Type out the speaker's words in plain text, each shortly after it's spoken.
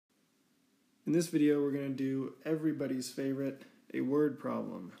In this video, we're going to do everybody's favorite, a word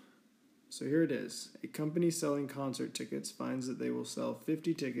problem. So here it is. A company selling concert tickets finds that they will sell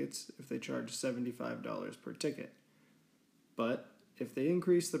 50 tickets if they charge $75 per ticket. But if they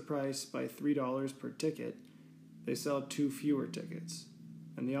increase the price by $3 per ticket, they sell 2 fewer tickets.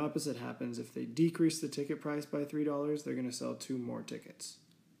 And the opposite happens. If they decrease the ticket price by $3, they're going to sell 2 more tickets.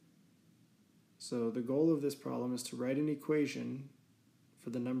 So the goal of this problem is to write an equation for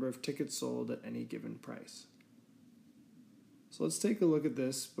the number of tickets sold at any given price. So let's take a look at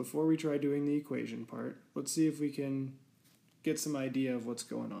this. Before we try doing the equation part, let's see if we can get some idea of what's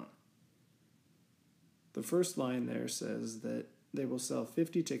going on. The first line there says that they will sell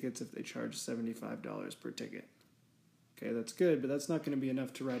 50 tickets if they charge $75 per ticket. Okay, that's good, but that's not going to be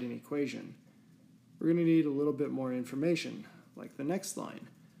enough to write an equation. We're going to need a little bit more information, like the next line.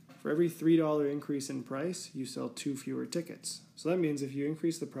 For every $3 increase in price, you sell 2 fewer tickets. So that means if you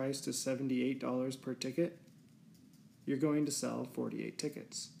increase the price to $78 per ticket, you're going to sell 48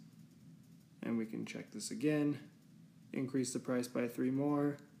 tickets. And we can check this again. Increase the price by 3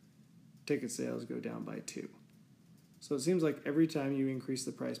 more, ticket sales go down by 2. So it seems like every time you increase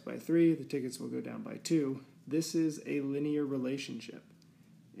the price by 3, the tickets will go down by 2. This is a linear relationship.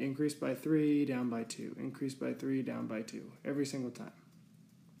 Increase by 3, down by 2. Increase by 3, down by 2. Every single time.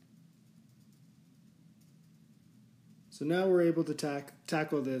 So now we're able to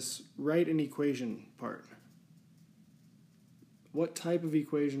tackle this write an equation part. What type of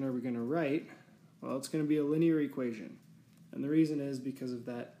equation are we going to write? Well, it's going to be a linear equation. And the reason is because of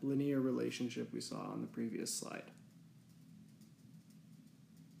that linear relationship we saw on the previous slide.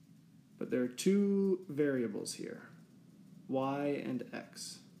 But there are 2 variables here, y and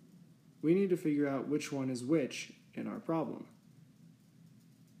x. We need to figure out which one is which in our problem.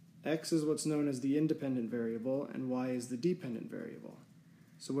 X is what's known as the independent variable, and y is the dependent variable.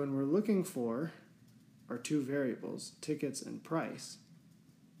 So when we're looking for our 2 variables, tickets and price,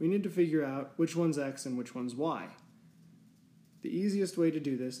 we need to figure out which one's x and which one's y. The easiest way to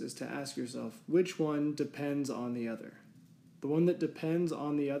do this is to ask yourself which one depends on the other. The one that depends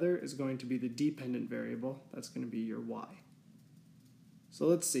on the other is going to be the dependent variable. That's going to be your y. So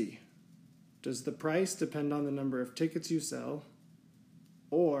let's see. Does the price depend on the number of tickets you sell?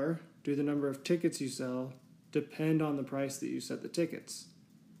 Or do the number of tickets you sell depend on the price that you set the tickets?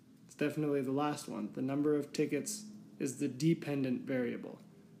 It's definitely the last one. The number of tickets is the dependent variable.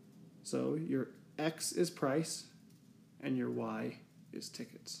 So your x is price and your y is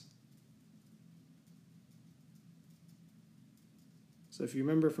tickets. So if you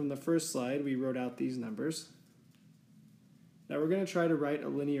remember from the first slide, we wrote out these numbers. Now we're going to try to write a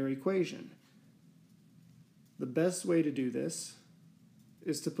linear equation. The best way to do this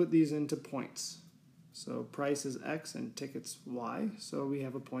is to put these into points. So price is x and tickets y. So we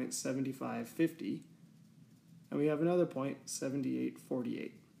have a point 75.50, and we have another point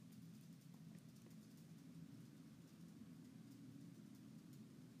 78.48.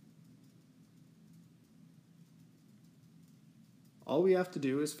 All we have to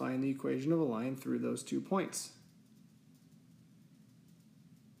do is find the equation of a line through those 2 points.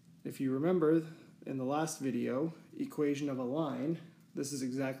 If you remember in the last video, equation of a line, this is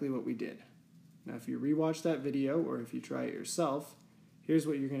exactly what we did. Now if you rewatch that video or if you try it yourself, here's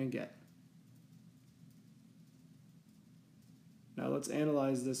what you're going to get. Now let's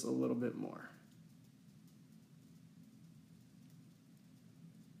analyze this a little bit more.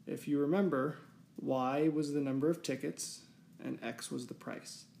 If you remember, y was the number of tickets and x was the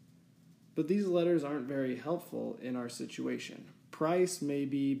price. But these letters aren't very helpful in our situation. Price may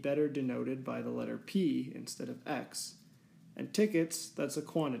be better denoted by the letter P instead of x. And tickets, that's a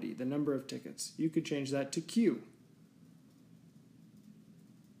quantity, the number of tickets. You could change that to Q.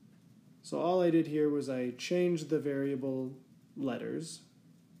 So all I did here was I changed the variable letters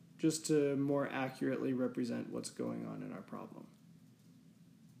just to more accurately represent what's going on in our problem.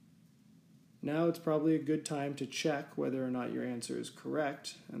 Now it's probably a good time to check whether or not your answer is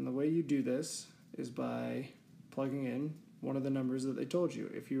correct. And the way you do this is by plugging in one of the numbers that they told you.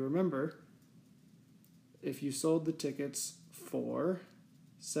 If you remember, if you sold the tickets for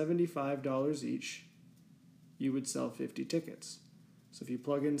 $75 each, you would sell 50 tickets. So if you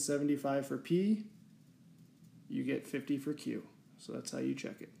plug in 75 for P, you get 50 for Q. So that's how you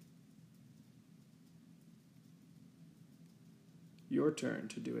check it. Your turn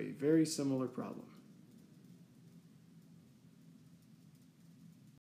to do a very similar problem.